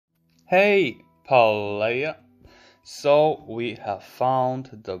Hey, Paulaya. So we have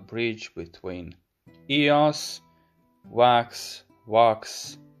found the bridge between EOS, Wax,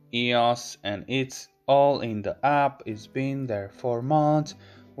 EOS, and it's all in the app. It's been there for months.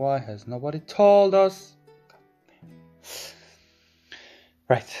 Why has nobody told us?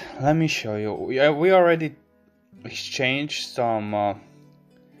 Right, let me show you. We already exchanged some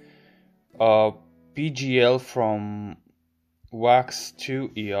PGL from Wax to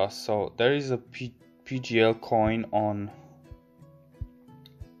EOS. So there is a PGL coin on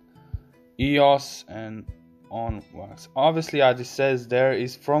EOS and on Wax. Obviously, as it says there,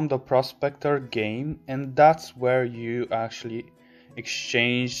 is from the Prospector game, and that's where you actually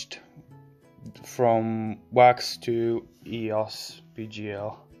exchanged from Wax to EOS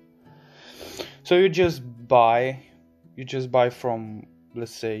PGL. So you just buy from,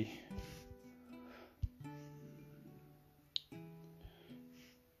 let's say,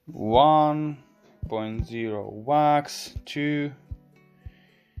 1.0 Wax to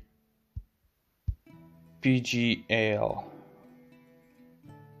PGL.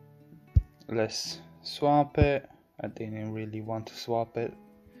 Let's swap it. I didn't really want to swap it,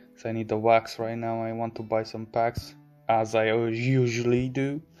 so I need the Wax right now. I want to buy some packs, as I usually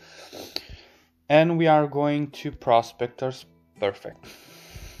do. And we are going to Prospectors. Perfect.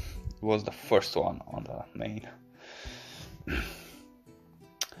 It was the first one on the main.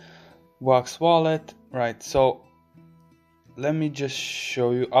 Wax wallet. Right, so let me just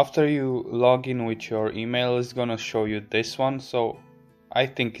show you. After you log in with your email, it's gonna show you this one. So I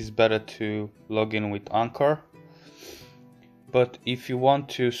think it's better to log in with Anchor. But if you want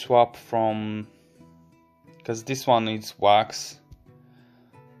to swap from, because this one is Wax,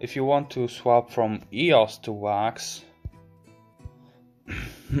 if you want to swap from EOS to Wax,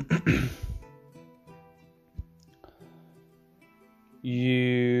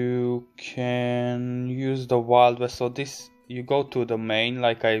 you can use the Wild West. So this, you go to the main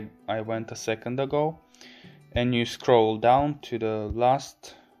like I went a second ago, and you scroll down to the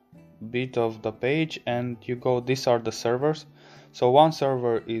last bit of the page, and you go, these are the servers. So one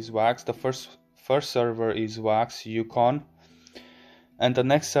server is Wax, the first server is Wax Yukon, and the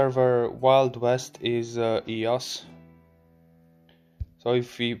next server, Wild West, is EOS. So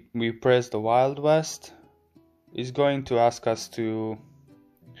if we press the Wild West, it's going to ask us to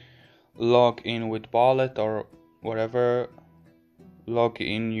log in with wallet or whatever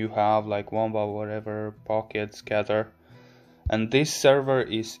login you have, like Wombat, whatever, Pocket, Scatter. And this server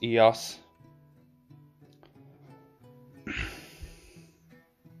is EOS.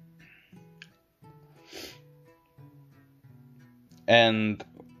 And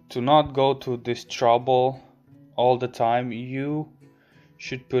to not go to this trouble all the time, you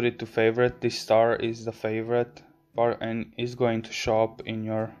should put it to favorite. This star is the favorite part and is going to show up in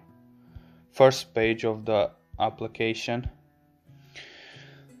your first page of the application.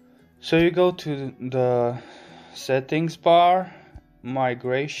 So you go to the settings bar,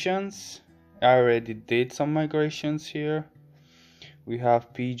 migrations. I already did some migrations here. We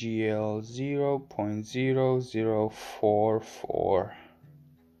have PGL 0.0044.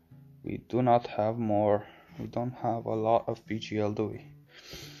 We do not have more. We don't have a lot of PGL, do we?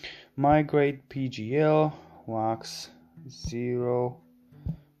 Migrate PGL Wax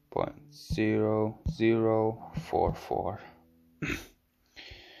 0.0044.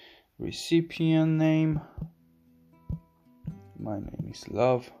 Recipient name. My name is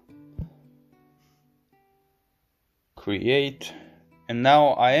Love. Create. And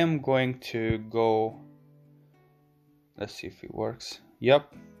now I am going to go, let's see if it works.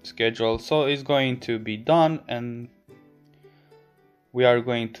 Yep, schedule. So it's going to be done, and we are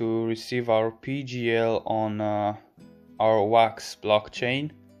going to receive our PGL on our Wax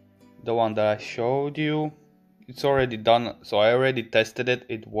blockchain, the one that I showed you. It's already done, so I already tested it.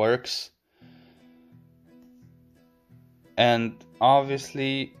 It works. And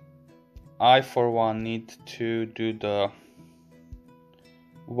obviously I for one need to do the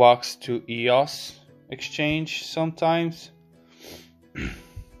Wax to EOS exchange sometimes.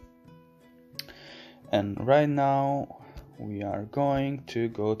 And right now we are going to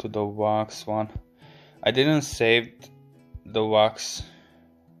go to the Wax one. I didn't save the Wax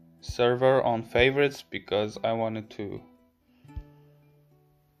server on favorites because I wanted to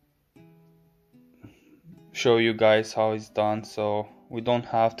show you guys how it's done, so we don't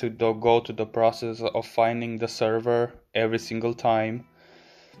have to go to the process of finding the server every single time,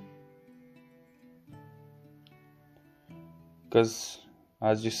 because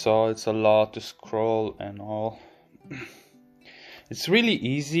as you saw, it's a lot to scroll and all. It's really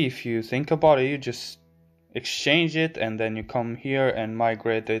easy if you think about it. You just exchange it, and then you come here and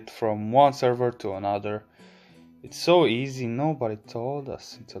migrate it from one server to another. It's so easy, nobody told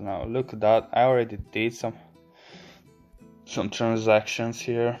us until now. Look at that, I already did some transactions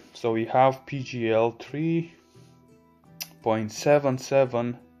here. So we have PGL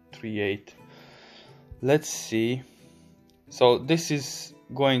 3.7738. Let's see. So this is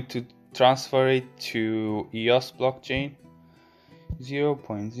going to transfer it to EOS blockchain.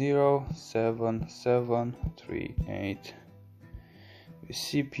 0.07738.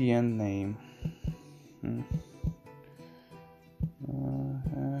 Recipient name.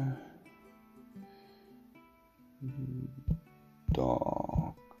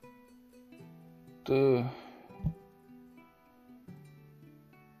 Dog. The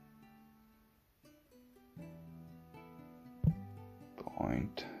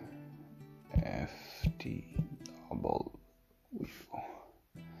point FT double.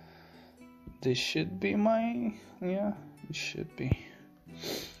 This should be my, yeah, it should be.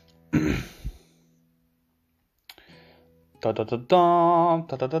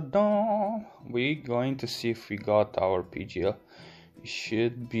 We're going to see if we got our PGL. It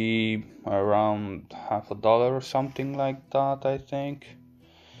should be around $50 or something like that, I think.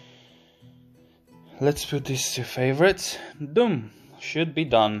 Let's put this to favorites. Boom, should be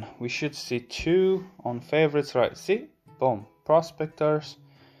done. We should see 2 on favorites, right? See, boom, prospectors.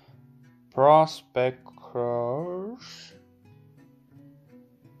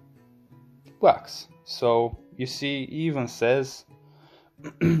 Wax. So you see, even says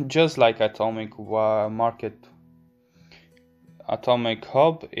just like Atomic Market, Atomic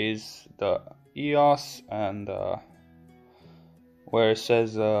Hub is the EOS, and where it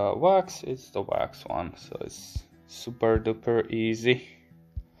says Wax, it's the Wax one. So it's super duper easy.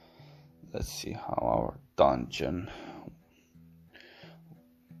 Let's see how our dungeon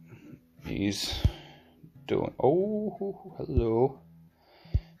is doing. Oh, hello.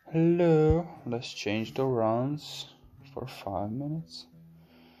 Let's change the runs for 5 minutes,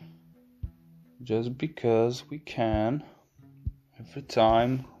 just because we can. Every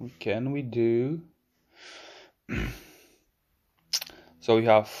time we can, we do. So we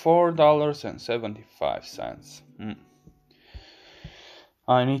have $4.75.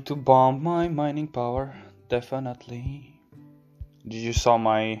 I need to bump my mining power, definitely. Did you saw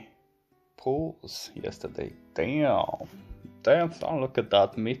my pools yesterday? Damn, look at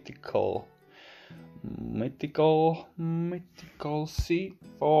that mythical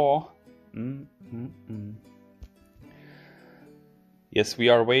C4. Yes, we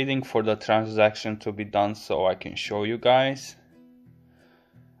are waiting for the transaction to be done so I can show you guys.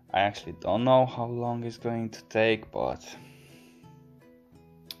 I actually don't know how long it's going to take, but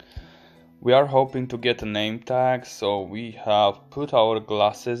we are hoping to get a name tag, so we have put our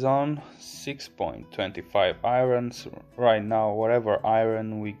glasses on. 6.25 irons right now. Whatever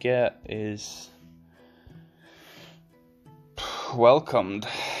iron we get is welcomed,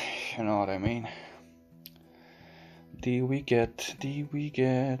 you know what I mean. Did we get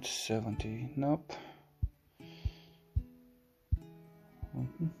 70? Nope.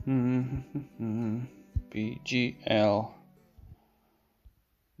 PGL.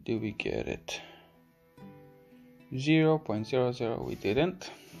 Did we get it? 0.00. We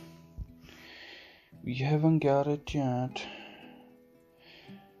didn't. We haven't got it yet.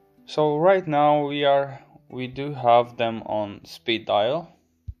 So right now we do have them on speed dial.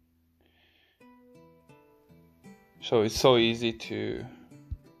 So it's so easy to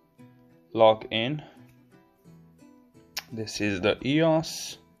log in. This is the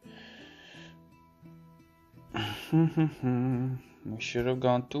EOS. We should have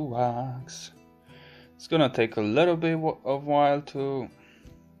gone to Wax. It's gonna take a little bit of while to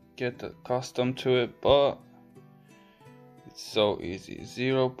get accustomed to it, but it's so easy.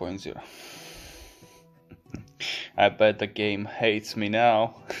 0.0. I bet the game hates me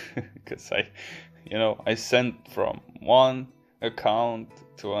now because I sent from one account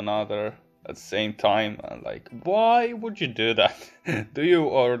to another at the same time. I'm like, why would you do that? Do you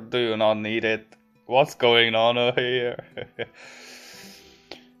or do you not need it? What's going on over here?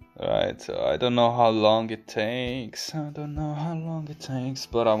 Right, so I don't know how long it takes.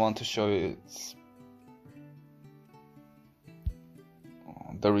 But I want to show you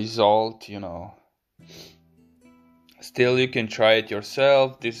the result, Still, you can try it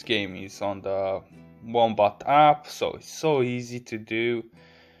yourself. This game is on the Wombat app, so it's so easy to do.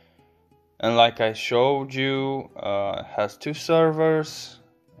 And like I showed you, it has 2 servers,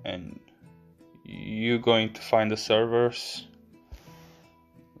 and you're going to find the servers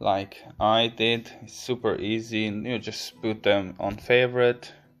like I did. It's super easy, and you just put them on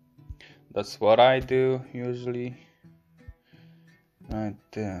favorite. That's what I do usually. Right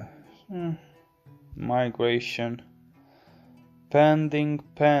there. Migration. Pending.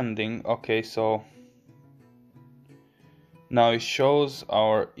 Okay, so now it shows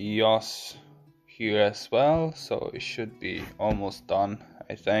our EOS here as well, so it should be almost done,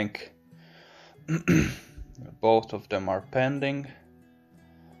 I think. Both of them are pending.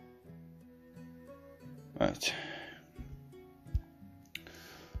 Right.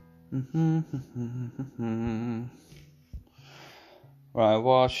 Right,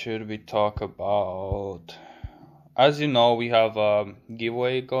 what should we talk about? As you know, we have a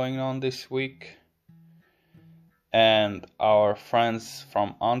giveaway going on this week, and our friends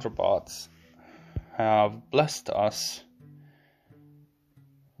from Androbots have blessed us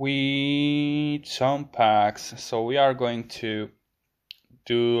with some packs, so we are going to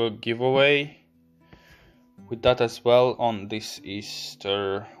do a giveaway with that as well on this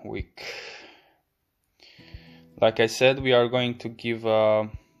Easter week. Like I said, we are going to give a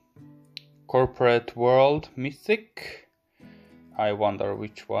corporate world mythic. I wonder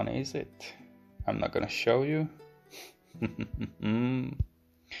which one is it. I'm not gonna show you.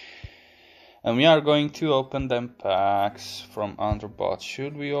 And we are going to open them packs from Underbot.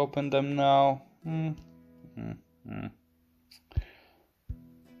 Should we open them now?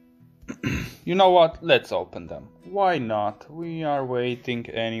 You know what? Let's open them. Why not? We are waiting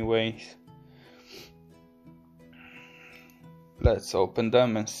anyways. Let's open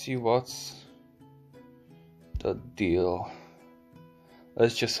them and see what's the deal.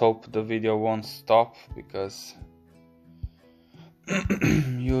 Let's just hope the video won't stop, because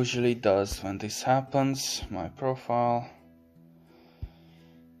usually does when this happens. My profile,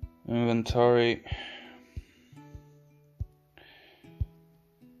 inventory,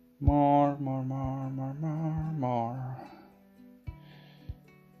 more.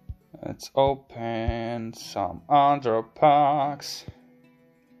 Let's open some other packs.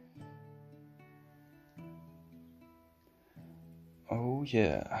 Oh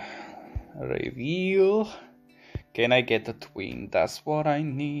yeah, reveal. Can I get a twin? That's what I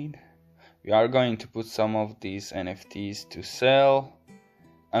need. We are going to put some of these NFTs to sell.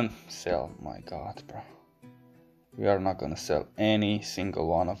 My god, bro. We are not gonna sell any single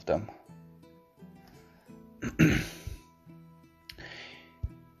one of them.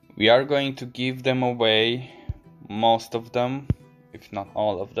 We are going to give them away, most of them, if not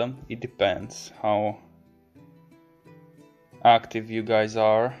all of them. It depends how active you guys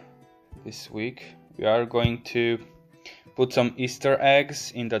are this week. We are going to put some Easter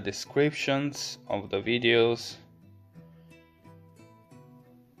eggs in the descriptions of the videos.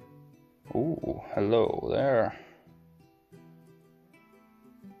 Ooh, hello there.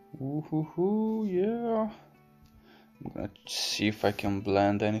 Ooh, yeah. I'm gonna see if I can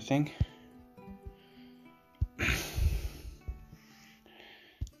blend anything.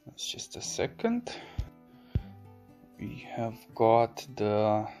 That's just a second. We have got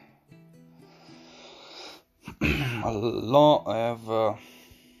the a lot of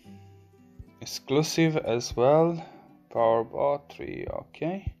exclusive as well. Power battery,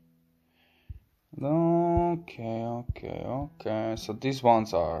 okay. Okay. So these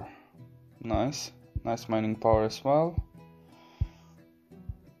ones are nice mining power as well.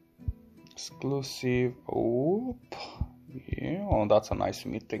 Exclusive. Oop. Yeah. Oh, that's a nice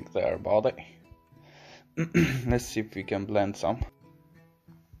meeting there, buddy. Let's see if we can blend some.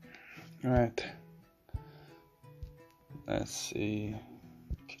 Right. Let's see.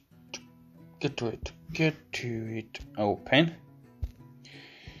 Get to it. Open.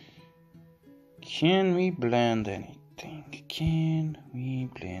 Can we blend anything? Can we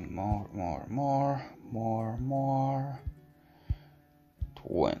blend more?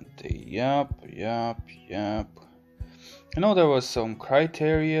 20. Yup. I know there was some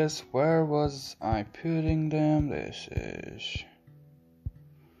criterias. Where was I putting them? This is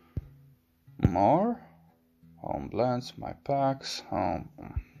more. Home blends, my packs, home.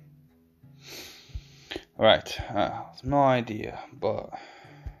 Right, I have no idea, but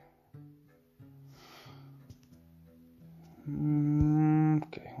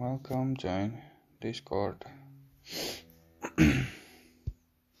okay, welcome, join Discord.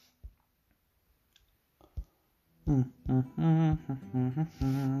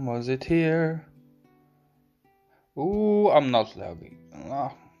 Was it here? Ooh, I'm not logging.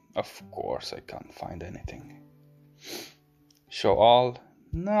 Of course I can't find anything. Show all.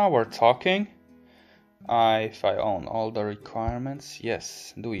 Now we're talking. If I own all the requirements,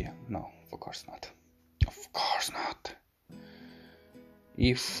 yes. Do you? No, of course not. Of course not.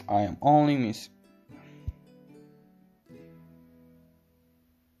 If I am only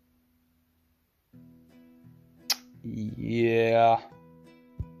Yeah.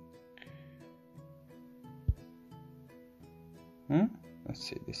 Let's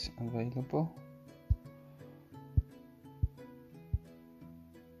see this available.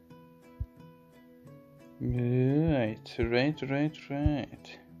 Right.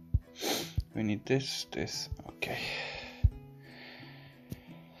 We need this. Okay.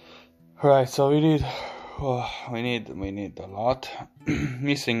 Right. So we need a lot.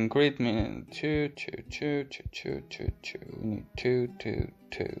 Missing grid. We need two. We need two.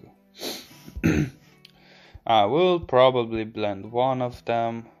 I will probably blend one of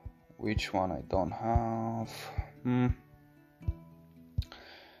them. Which one I don't have?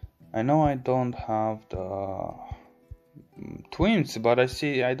 I know I don't have the twins, but I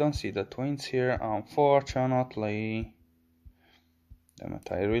don't see the twins here, unfortunately. Damn it,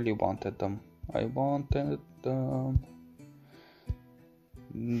 I really wanted them.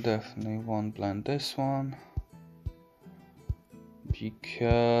 Definitely won't blend this one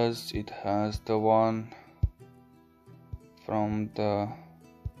because it has the one from the...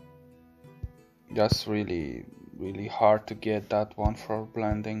 Just really hard to get that one for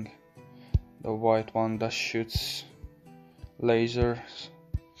blending. The white one that shoots lasers.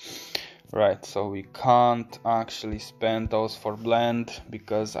 Right, so we can't actually spend those for blend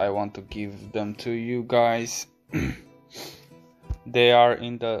because I want to give them to you guys. They are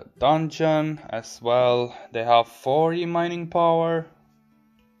in the dungeon as well. They have 40 mining power,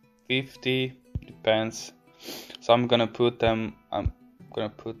 50, depends. So I'm gonna put them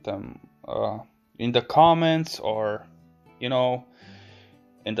in the comments, or you know,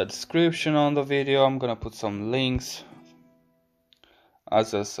 in the description on the video. I'm gonna put some links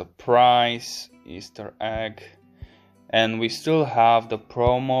as a surprise Easter egg. And we still have the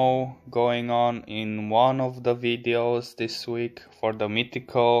promo going on in one of the videos this week for the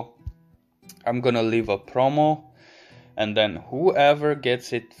mythical. I'm gonna leave a promo, and then whoever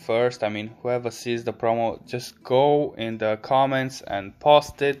gets it first, whoever sees the promo, just go in the comments and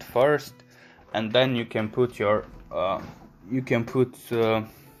post it first, and then you can put your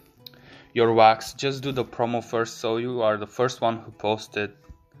your wax. Just do the promo first, so you are the first one who posted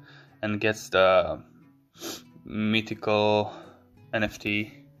and gets the mythical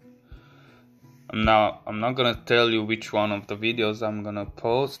NFT. I'm not gonna tell you which one of the videos I'm gonna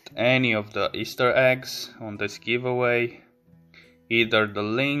post any of the Easter eggs on this giveaway. Either the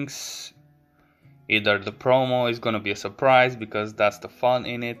links, either the promo is gonna be a surprise, because that's the fun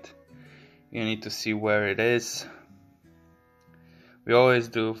in it. You need to see where it is. We always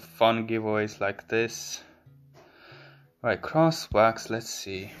do fun giveaways like this. Right, cross wax, let's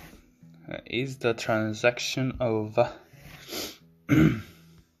see. Is the transaction over?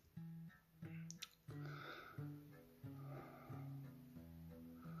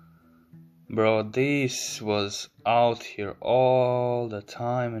 Bro, this was out here all the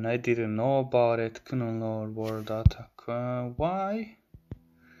time and I didn't know about it. Lord, world attack. Why?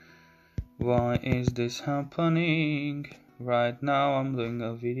 Why is this happening? Right now I'm doing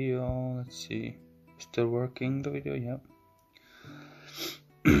a video. Let's see. Still working the video? Yep.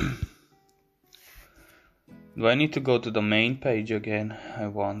 Do I need to go to the main page again? I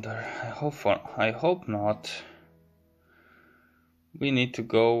wonder. I hope not. We need to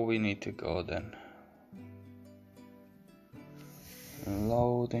go then.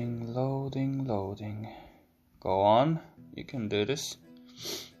 Loading. Go on. You can do this.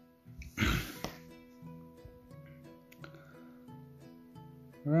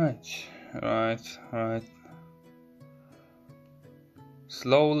 Right.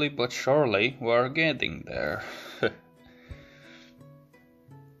 Slowly but surely we're getting there.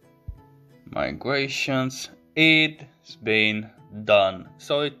 Migrations, it's been done.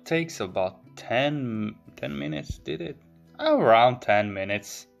 So it takes about 10 minutes, did it? Around 10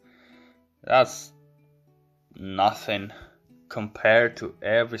 minutes. That's nothing compared to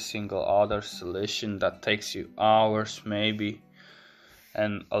every single other solution that takes you hours maybe,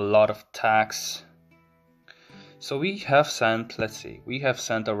 and a lot of tax. So we have sent, let's see, we have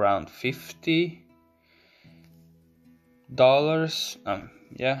sent around $50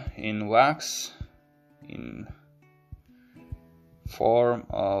 in wax, in form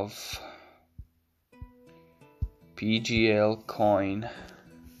of PGL coin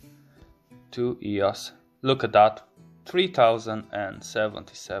to EOS. Look at that,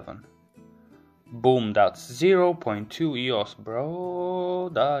 3077. Boom, that's 0.2 EOS, bro.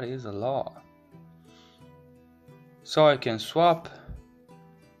 That is a lot. So I can swap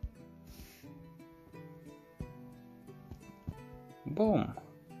boom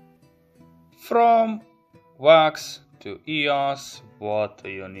from wax to EOS. What do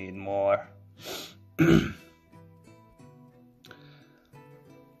you need more?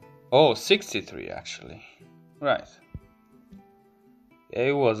 Oh, 63 actually. Right.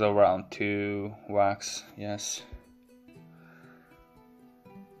 It was around 2 wax, yes.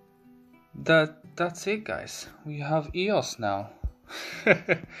 That's it, guys. We have EOS now.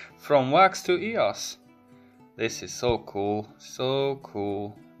 From wax to EOS. This is so cool, so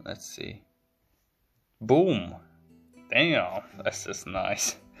cool. Let's see. Boom. Damn, this is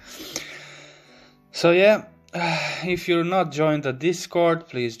nice. So yeah, if you're not joined the Discord,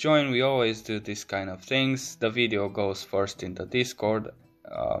 please join. We always do this kind of things. The video goes first in the Discord.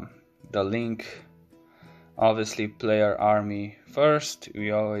 The link, obviously player army first.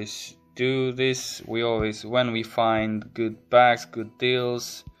 We always do this. We always, when we find good packs, good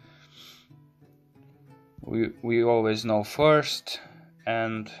deals, we always know first.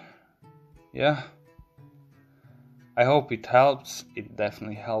 And yeah, I hope it helps. It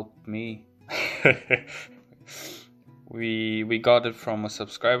definitely helped me. we got it from a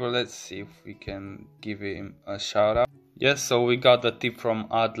subscriber. Let's see if we can give him a shout out. Yes, so we got the tip from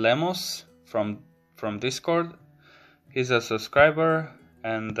Ad Lemos from Discord. He's a subscriber,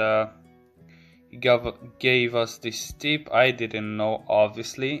 and he gave us this tip. I didn't know,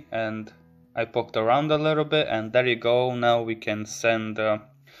 obviously, and I poked around a little bit, and there you go. Now we can send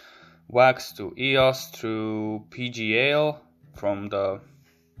wax to EOS through PGL from the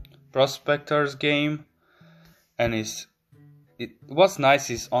Prospectors game. And what's nice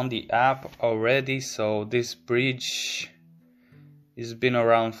is on the app already, so this bridge has been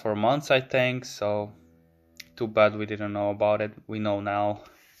around for months, I think, so too bad we didn't know about it. We know now.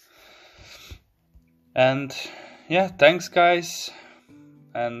 And yeah, thanks guys,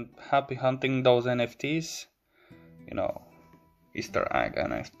 and happy hunting those NFTs, you know, Easter egg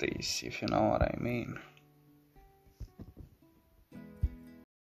NFTs, if you know what I mean.